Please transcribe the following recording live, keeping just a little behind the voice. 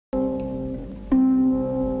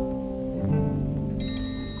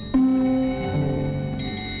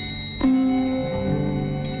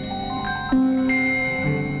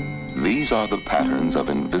These are the patterns of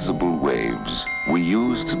invisible waves we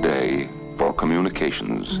use today for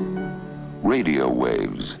communications. Radio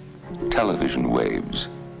waves, television waves,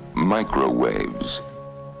 microwaves.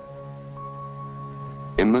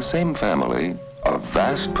 In the same family, of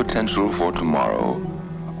vast potential for tomorrow,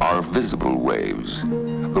 are visible waves,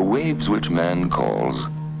 the waves which man calls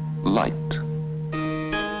light.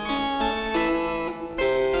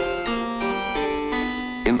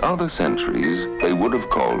 In other centuries, they would have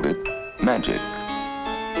called it magic.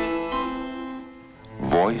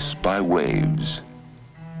 Voice by waves,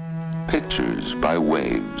 pictures by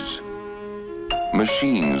waves,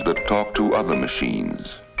 machines that talk to other machines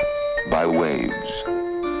by waves.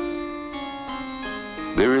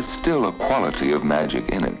 There is still a quality of magic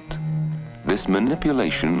in it, this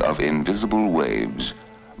manipulation of invisible waves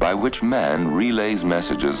by which man relays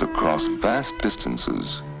messages across vast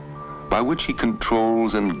distances, by which he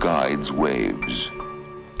controls and guides waves,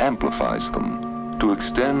 amplifies them to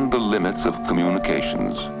extend the limits of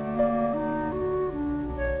communications.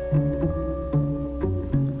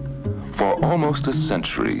 For almost a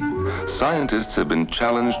century, scientists have been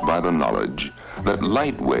challenged by the knowledge that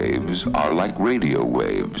light waves are like radio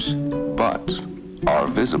waves, but are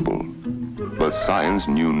visible. But science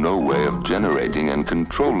knew no way of generating and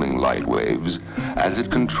controlling light waves as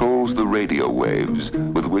it controls the radio waves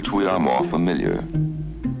with which we are more familiar.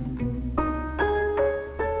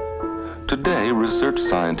 Today, research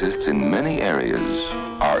scientists in many areas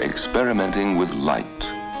are experimenting with light.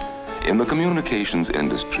 In the communications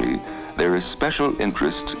industry, there is special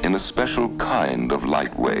interest in a special kind of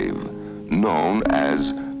light wave, known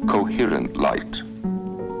as coherent light.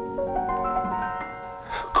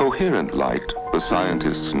 Coherent light, the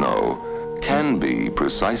scientists know, can be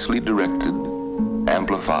precisely directed,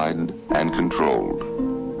 amplified, and controlled.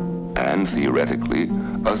 And theoretically,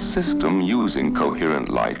 a system using coherent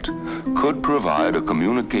light could provide a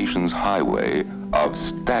communications highway of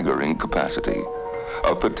staggering capacity,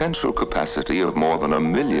 a potential capacity of more than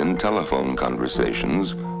 1 million telephone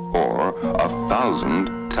conversations or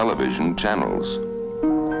 1,000 television channels.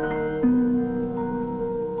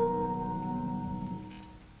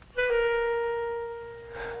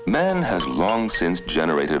 Man has long since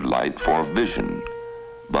generated light for vision,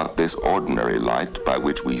 but this ordinary light by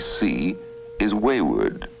which we see is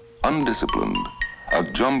wayward, undisciplined, a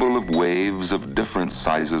jumble of waves of different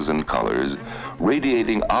sizes and colors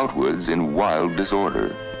radiating outwards in wild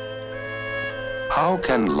disorder. How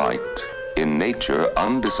can light, in nature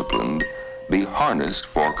undisciplined, be harnessed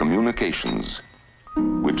for communications,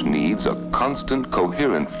 which needs a constant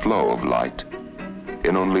coherent flow of light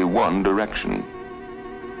in only one direction?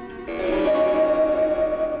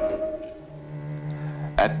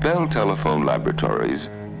 At Bell Telephone Laboratories,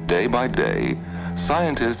 day by day,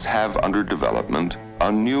 scientists have under development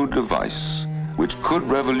a new device which could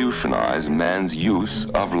revolutionize man's use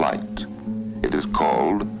of light. It is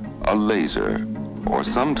called a laser, or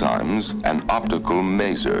sometimes an optical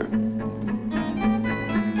maser.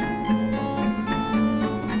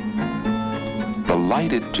 The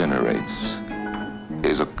light it generates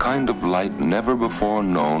is a kind of light never before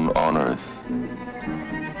known on Earth.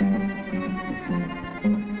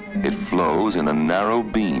 It flows in a narrow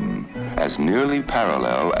beam, as nearly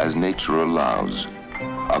parallel as nature allows,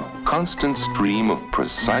 a constant stream of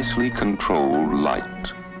precisely controlled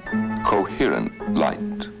light, coherent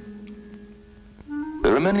light.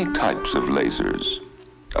 There are many types of lasers.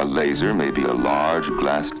 A laser may be a large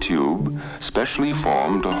glass tube specially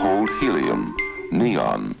formed to hold helium,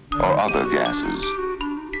 neon, or other gases.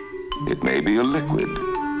 It may be a liquid,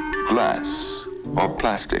 glass, or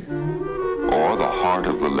plastic. Or the heart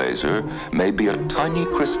of the laser may be a tiny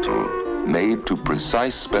crystal made to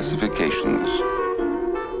precise specifications.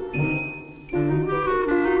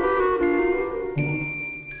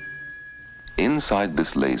 Inside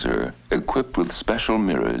this laser, equipped with special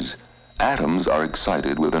mirrors, atoms are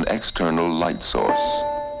excited with an external light source.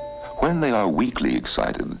 When they are weakly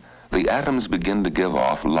excited, the atoms begin to give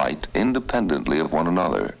off light independently of one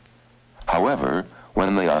another. However,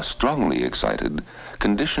 when they are strongly excited,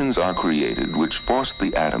 conditions are created which force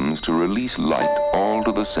the atoms to release light all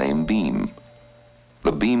to the same beam.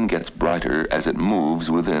 The beam gets brighter as it moves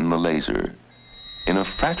within the laser. In a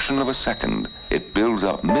fraction of a second, it builds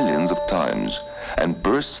up millions of times and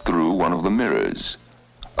bursts through one of the mirrors.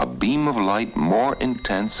 A beam of light more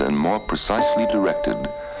intense and more precisely directed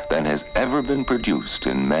than has ever been produced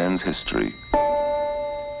in man's history.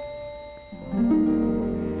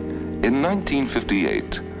 In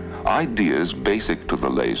 1958, ideas basic to the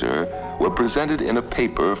laser were presented in a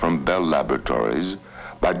paper from Bell Laboratories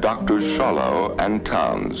by Drs. Shollow and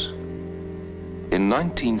Towns. In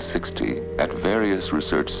 1960, at various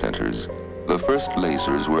research centers, the first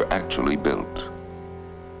lasers were actually built.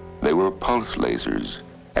 They were pulse lasers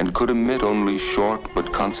and could emit only short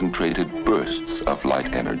but concentrated bursts of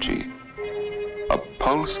light energy. A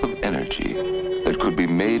pulse of energy that could be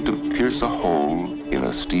made to pierce a hole in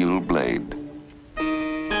a steel blade.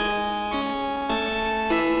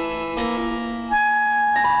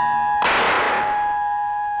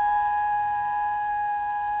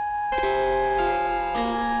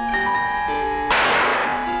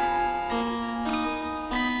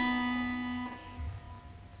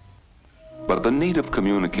 But the need of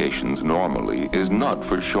communications normally is not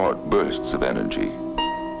for short bursts of energy.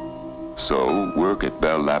 So, work at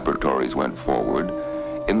Bell Laboratories went forward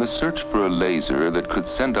in the search for a laser that could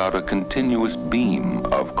send out a continuous beam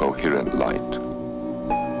of coherent light.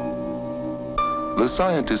 The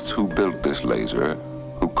scientists who built this laser,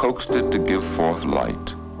 who coaxed it to give forth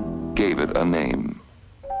light, gave it a name.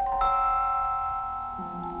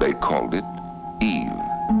 They called it Eve.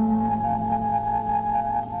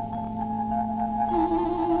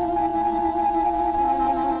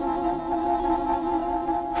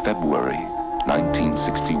 February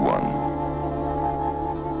 1961.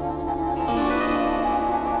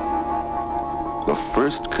 The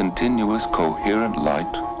first continuous coherent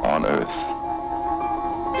light on Earth.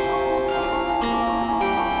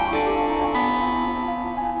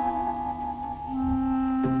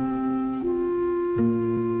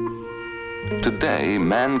 Today,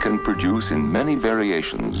 man can produce in many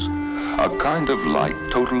variations a kind of light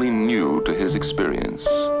totally new to his experience.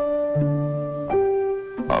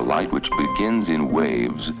 A light which begins in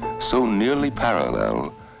waves so nearly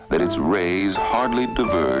parallel that its rays hardly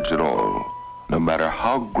diverge at all, no matter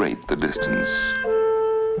how great the distance.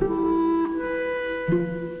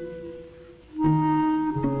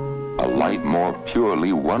 A light more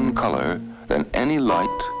purely one color than any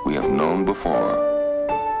light we have known before.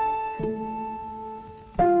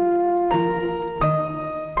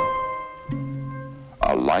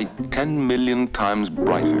 A light 10 million times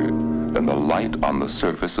brighter than the light on the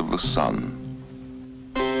surface of the sun.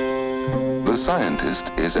 The scientist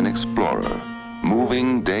is an explorer,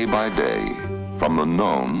 moving day by day from the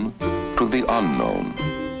known to the unknown.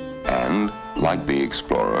 And, like the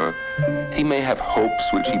explorer, he may have hopes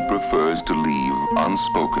which he prefers to leave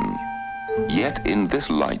unspoken. Yet in this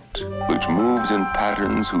light, which moves in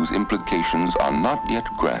patterns whose implications are not yet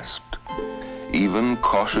grasped, even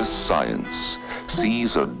cautious science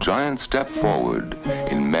sees a giant step forward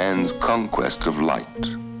in man's conquest of light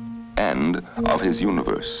and of his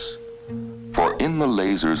universe. For in the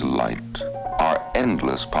laser's light are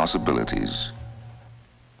endless possibilities,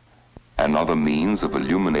 another means of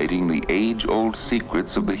illuminating the age-old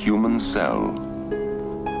secrets of the human cell,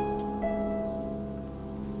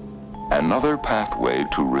 another pathway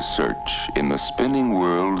to research in the spinning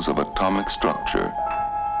worlds of atomic structure,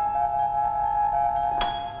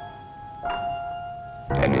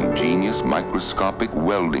 an ingenious microscopic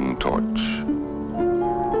welding torch,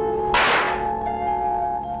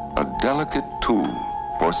 a delicate tool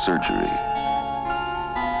for surgery.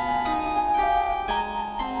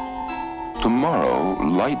 Tomorrow,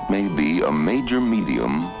 light may be a major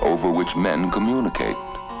medium over which men communicate,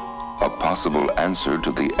 a possible answer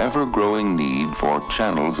to the ever-growing need for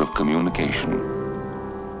channels of communication.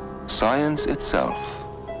 Science itself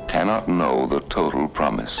cannot know the total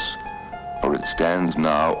promise, for it stands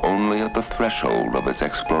now only at the threshold of its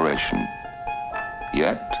exploration.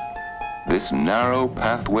 Yet, this narrow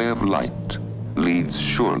pathway of light leads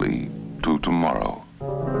surely to tomorrow.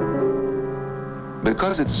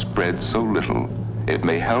 Because it spreads so little, it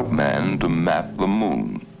may help man to map the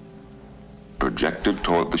moon. Projected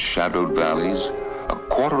toward the shadowed valleys,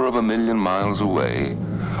 250,000 miles away,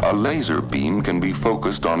 a laser beam can be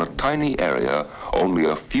focused on a tiny area only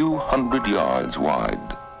a few hundred yards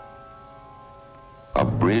wide. A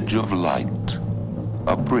bridge of light,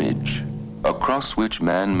 a bridge across which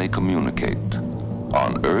man may communicate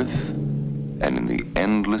on Earth and in the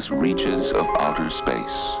endless reaches of outer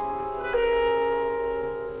space.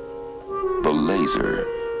 The laser,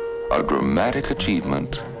 a dramatic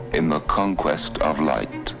achievement in the conquest of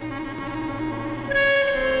light.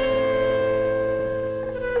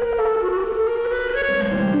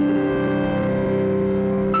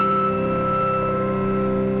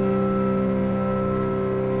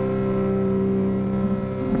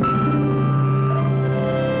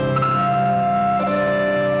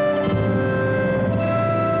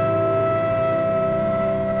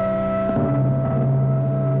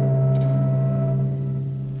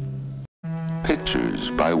 Pictures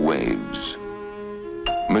by waves,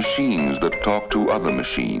 machines that talk to other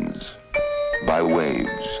machines, by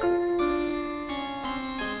waves.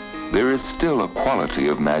 There is still a quality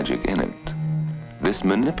of magic in it, this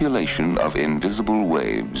manipulation of invisible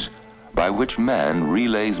waves by which man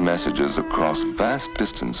relays messages across vast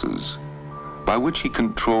distances, by which he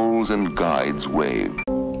controls and guides waves.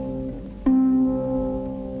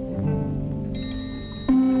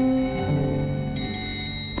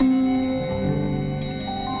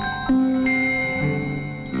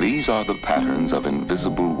 These are the patterns of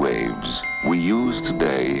invisible waves we use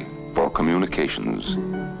today for communications.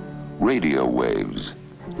 Radio waves,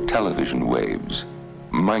 television waves,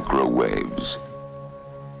 microwaves.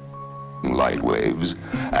 Light waves,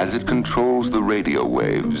 as it controls the radio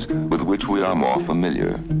waves with which we are more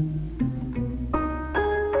familiar.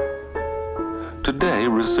 Today,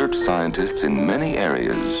 research scientists in many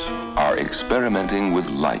areas are experimenting with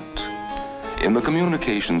light. In the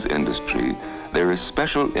communications industry, there is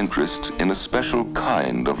special interest in a special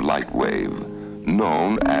kind of light wave,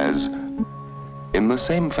 known as, in the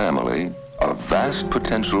same family, of vast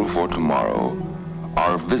potential for tomorrow,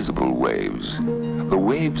 are visible waves, the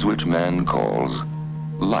waves which man calls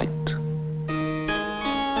light.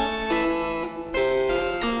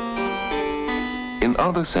 In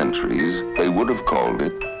other centuries, they would have called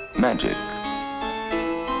it magic.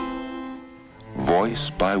 Voice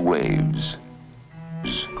by waves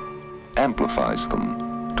amplifies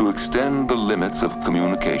them to extend the limits of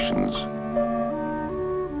communications.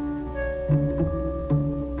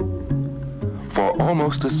 For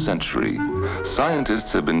almost a century,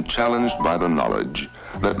 scientists have been challenged by the knowledge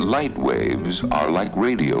that light waves are like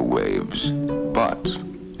radio waves, but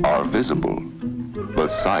are visible. But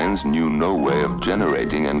science knew no way of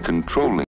generating and controlling